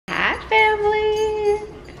family.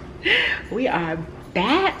 We are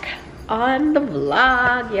back on the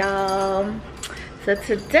vlog, y'all. So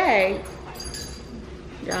today,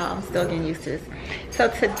 y'all, I'm still getting used to this. So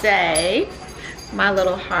today, my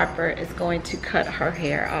little Harper is going to cut her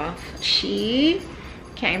hair off. She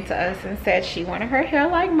came to us and said she wanted her hair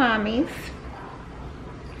like mommy's.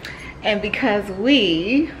 And because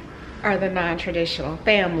we are the non-traditional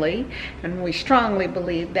family, and we strongly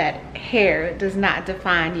believe that hair does not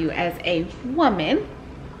define you as a woman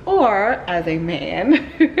or as a man,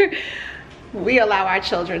 we allow our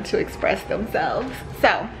children to express themselves.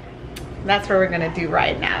 So that's what we're gonna do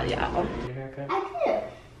right now, y'all. Your haircut? I do.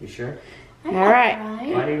 You sure? All right.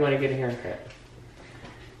 Why do you want to get a haircut?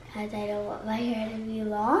 Because I don't want my hair to be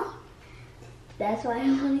long. That's why I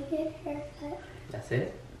want to get a haircut. That's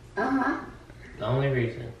it? Uh-huh. The only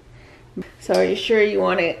reason. So are you sure you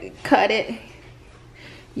want to cut it?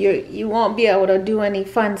 You won't be able to do any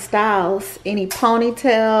fun styles, any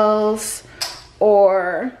ponytails,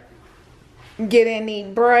 or get any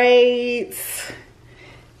braids.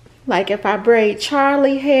 Like if I braid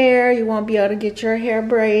Charlie hair, you won't be able to get your hair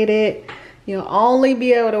braided. You'll only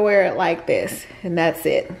be able to wear it like this, and that's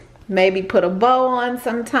it. Maybe put a bow on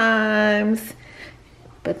sometimes,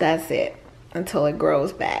 but that's it until it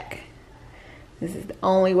grows back. This is the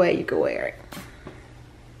only way you can wear it.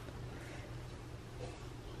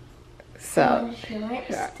 So,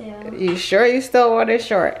 you sure you still want it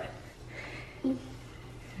short?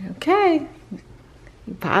 Okay.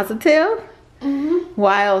 You positive? Mm-hmm.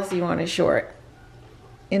 Why else do you want it short?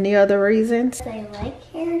 Any other reasons? I like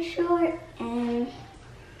hair short, and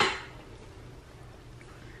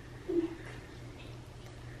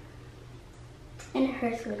it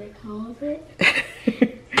hurts when it combs it.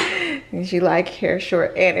 And she like hair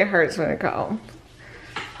short and it hurts when it combs.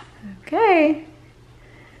 Okay.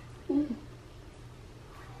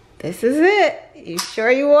 This is it. You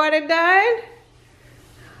sure you want it done?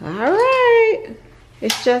 All right.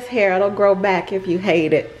 It's just hair. It'll grow back if you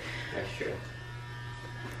hate it. That's true.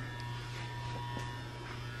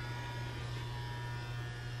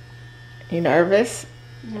 You nervous?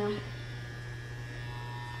 No.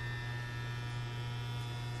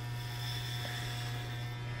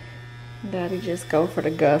 Daddy just go for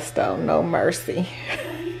the gusto. No mercy.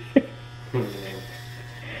 Get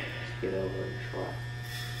over it before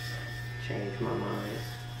I change my mind.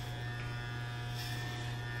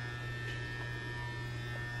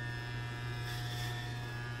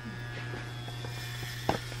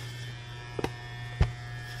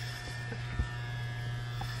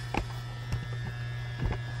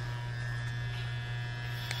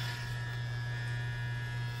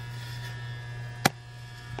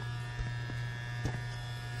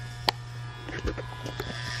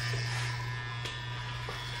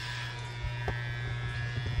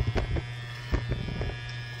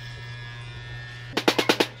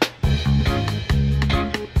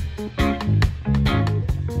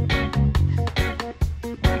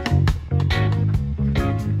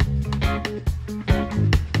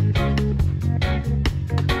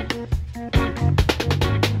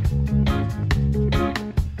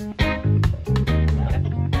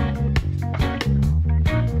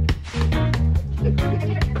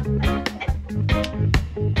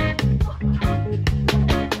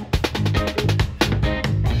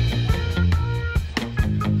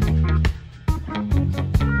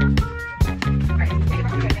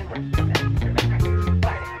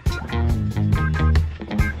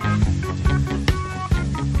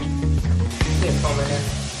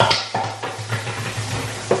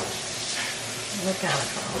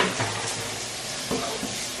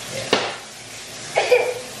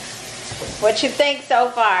 What you think so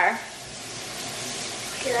far?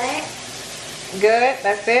 Good. Good?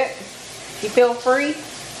 That's it? You feel free?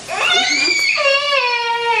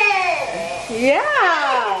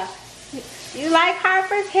 Yeah. You like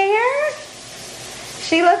Harper's hair?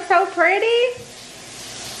 She looks so pretty.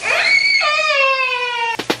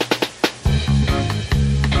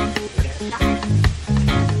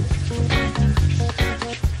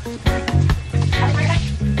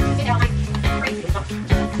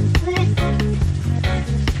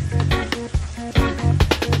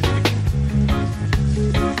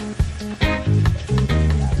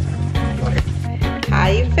 How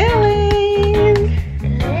you feeling?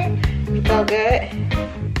 Good. You feel good?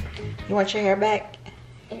 You want your hair back?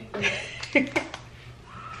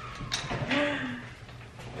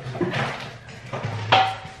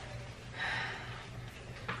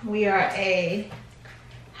 We are a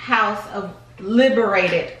house of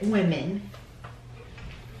liberated women.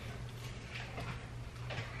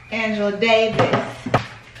 Angela Davis,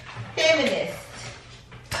 feminist.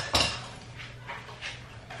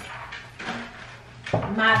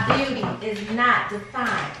 My beauty is not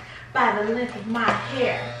defined by the length of my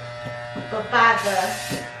hair, but by the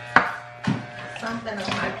something of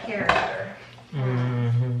my character.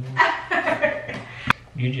 Mm-hmm.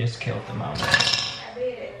 You just killed the moment. I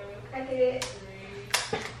did it. I did.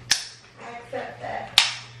 I accept that.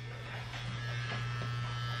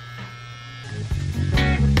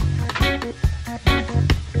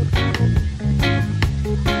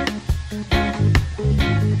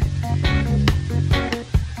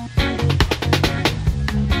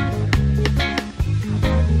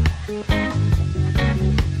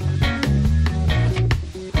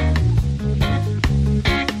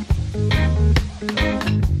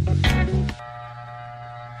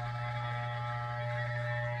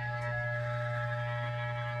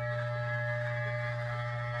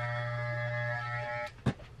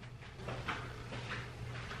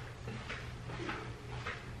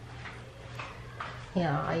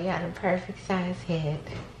 Yeah, you got a perfect size head.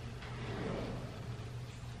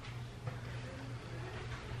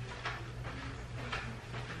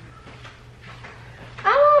 I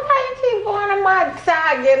don't know how you keep going on my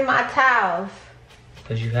side getting my towels.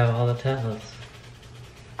 Because you have all the towels.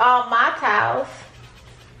 All my towels.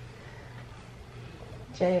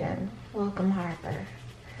 Jaden, welcome Harper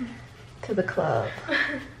to the club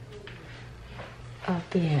of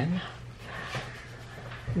being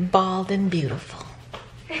bald and beautiful.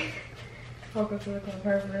 Welcome to the club,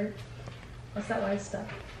 Harper. What's that white stuff?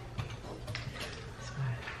 That's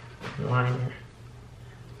my liner.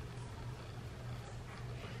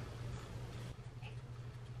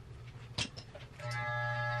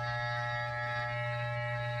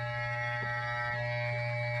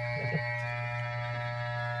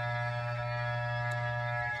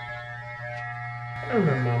 I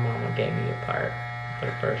remember my mama gave me a part for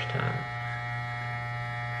the first time.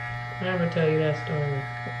 Did I ever tell you that story?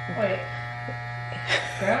 Wait.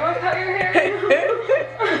 Grandma cut your hair? It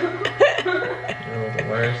was the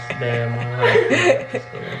worst day of my life in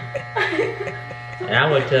school. And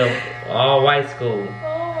I went to all white school.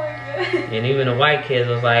 Oh my god. And even the white kids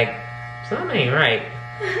was like, something ain't right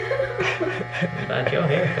about your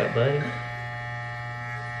haircut, buddy.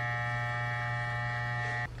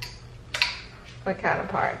 What kind of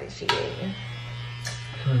part did she give you?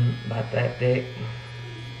 About that thick.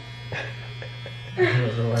 It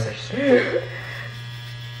was the worst.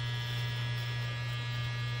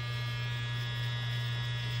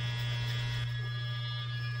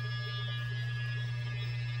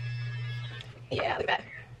 Yeah, I'll be back.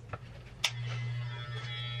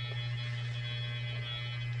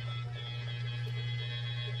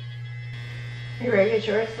 You ready to get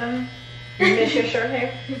yours done? You miss your short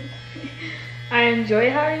hair? I enjoy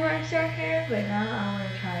having my short hair, but now I want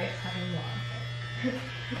to try having long hair.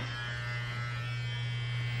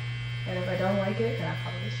 And if I don't like it, then I'll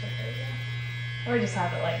probably short hair again. Or just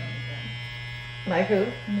have it like medium. Like who?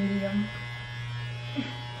 Medium.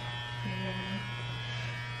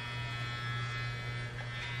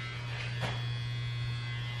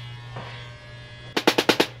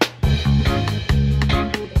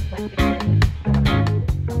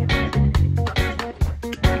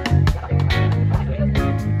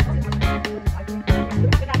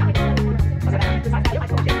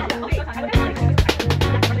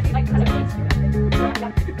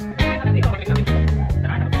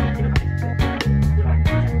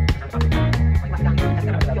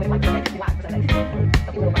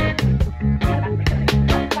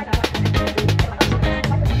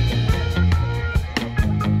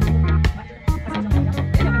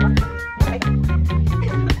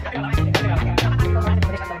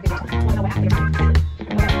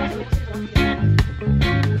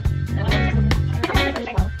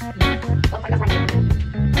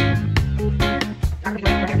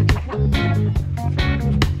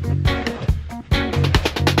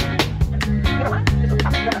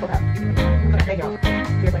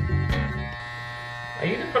 Are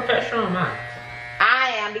you the professional or not? I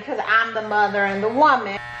am, because I'm the mother and the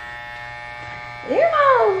woman. You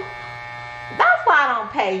know, that's why I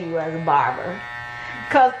don't pay you as a barber.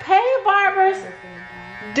 Because paid barbers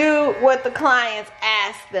do what the clients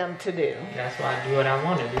ask them to do. That's why I do what I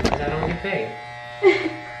want to do, because I don't get paid.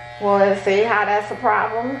 Well, see how that's a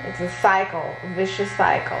problem? It's a cycle, a vicious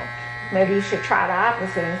cycle. Maybe you should try the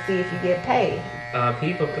opposite and see if you get paid.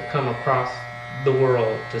 People could come across the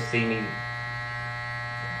world to see me.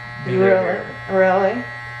 Really?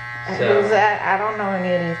 So, who's that? I don't know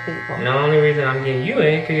any of these people. And the only reason I'm getting you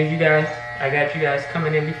in, because I got you guys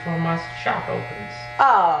coming in before my shop opens.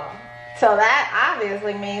 Oh, so that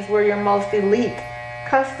obviously means we're your most elite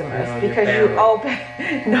customers, No, because your you family. open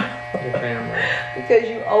no Your family. because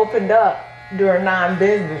you opened up during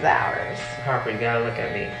non-business hours. Harper, you gotta look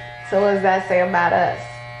at me. So what does that say about us?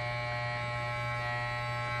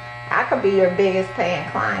 I could be your biggest paying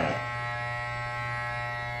client.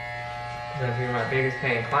 Because if you're my biggest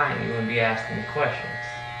paying client, you wouldn't be asking me questions.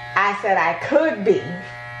 I said I could be.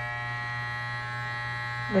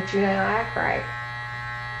 But you didn't act right.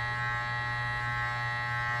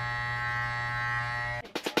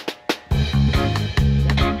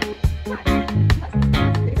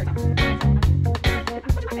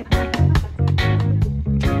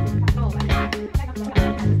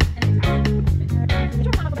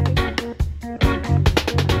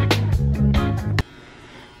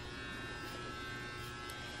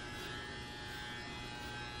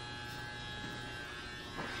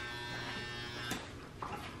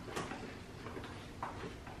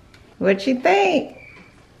 What you think?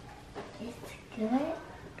 It's good.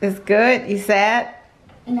 It's good? You sad?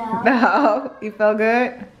 No. No? You feel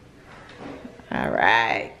good? All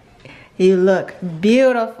right. You look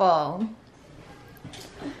beautiful.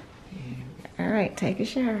 All right, take a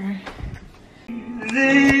shower.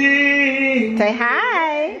 Say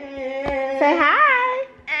hi. Say hi.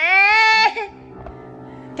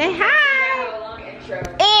 Say hi.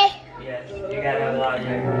 Yes, you gotta have a lot of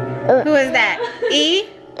hair. Who is that? E?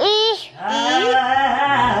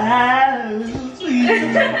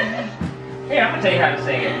 Hey, I'm gonna tell you how to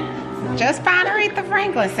sing it. Just find Aretha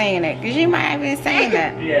Franklin saying it, because you might have been saying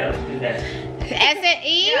that. Yeah, let's do that.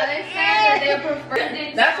 S-E? Yeah, they said that they prefer.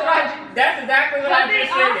 That's exactly what But I they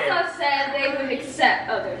just said. also said they would accept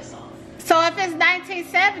other songs. So if it's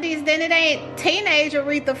 1970s, then it ain't teenage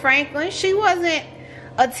Aretha Franklin. She wasn't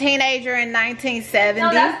a teenager in 1970.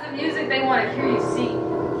 No, that's the music they want to hear you sing.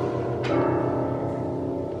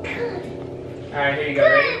 Alright, here you go.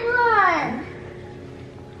 Ready? Come on.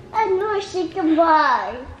 I know she can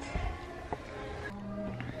buy.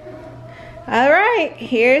 All right,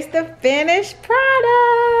 here's the finished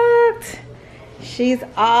product. She's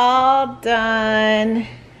all done.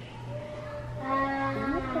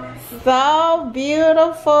 So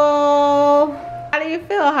beautiful. How do you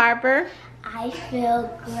feel, Harper? I feel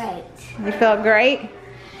great. You feel great?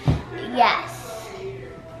 Yes.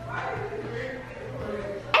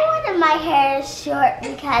 I wanted my hair short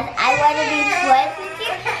because I want to be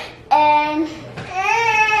twisted, and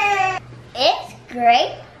it's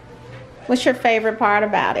great. What's your favorite part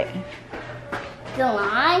about it? The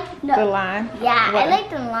line? No. The line? Yeah, What? I like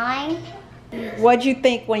the line. What'd you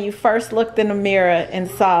think when you first looked in the mirror and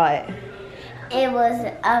saw it? It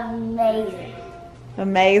was amazing.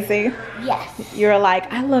 Amazing? Yes. You're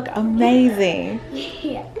like, I look amazing.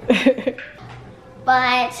 Yeah.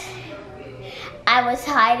 But I was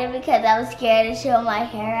hiding because I was scared to show my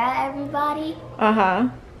hair at everybody. Uh-huh.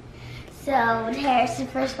 So Harris the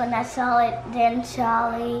first one that saw it, then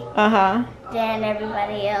Charlie, Uh-huh. then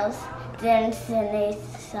everybody else, then Cindy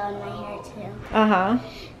saw my hair too. Uh-huh.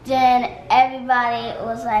 Then everybody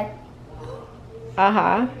was like,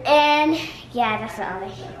 Uh-huh. and yeah, that's all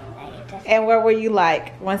I And what were you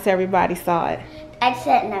like once everybody saw it? I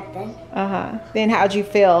said nothing. Uh-huh. Then how'd you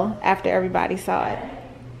feel after everybody saw it?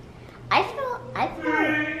 I felt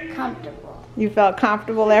comfortable. You felt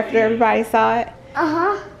comfortable after everybody saw it?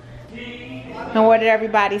 Uh-huh. And what did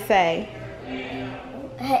everybody say?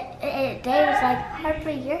 They was like, Harper,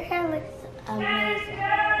 your hair looks amazing.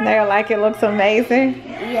 They were like, it looks amazing?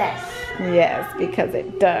 Yes. Yes, because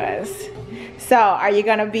it does. So, are you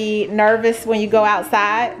going to be nervous when you go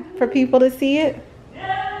outside for people to see it?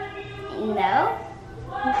 No?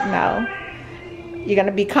 No. You're going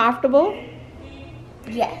to be comfortable?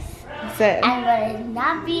 Yes. So, I'm going to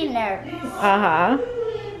not be nervous. uh-huh.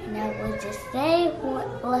 And I will just say who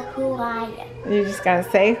I am. You're just going to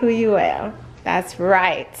say who you are. That's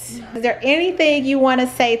right. Is there anything you want to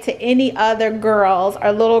say to any other girls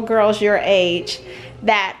or little girls your age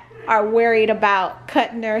that are worried about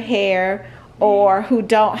cutting their hair or who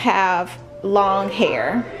don't have long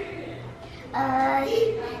hair?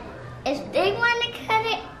 If they want to cut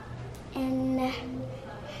it, and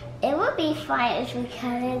it would be fine if we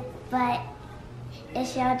cut it, but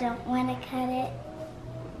if y'all don't want to cut it,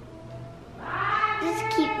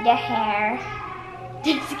 just keep the hair.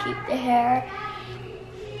 Just keep the hair.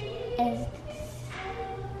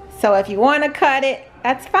 So if you want to cut it,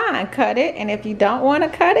 that's fine, cut it. And if you don't want to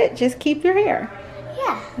cut it, just keep your hair.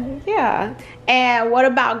 Yeah. Yeah. And what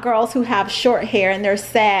about girls who have short hair and they're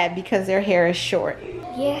sad because their hair is short?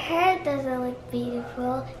 Your hair doesn't look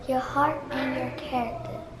beautiful. Your heart and your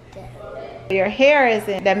character do. Your hair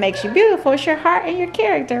isn't that makes you beautiful. It's your heart and your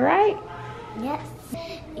character, right? Yes.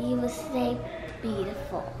 You will stay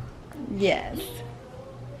beautiful. Yes.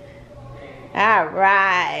 All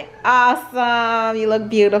right. Awesome. You look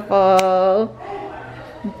beautiful.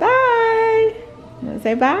 Bye. You want to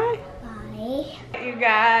say bye? Bye. You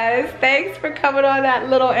guys, thanks for coming on that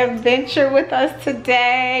little adventure with us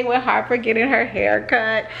today with Harper getting her hair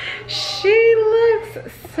cut. She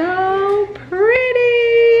looks so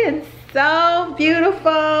pretty and so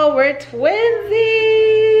beautiful. We're twinsies.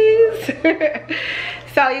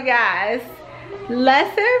 So you guys,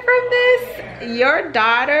 lesson from this, your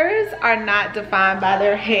daughters are not defined by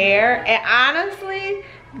their hair, and honestly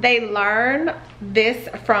they learn this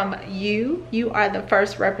from you. You are the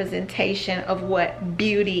first representation of what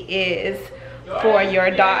beauty is for your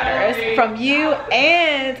daughters, from you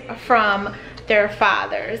and from their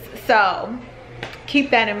fathers. So keep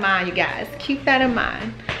that in mind, you guys. Keep that in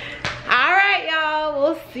mind. All right, y'all,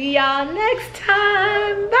 we'll see y'all next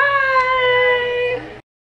time. Bye.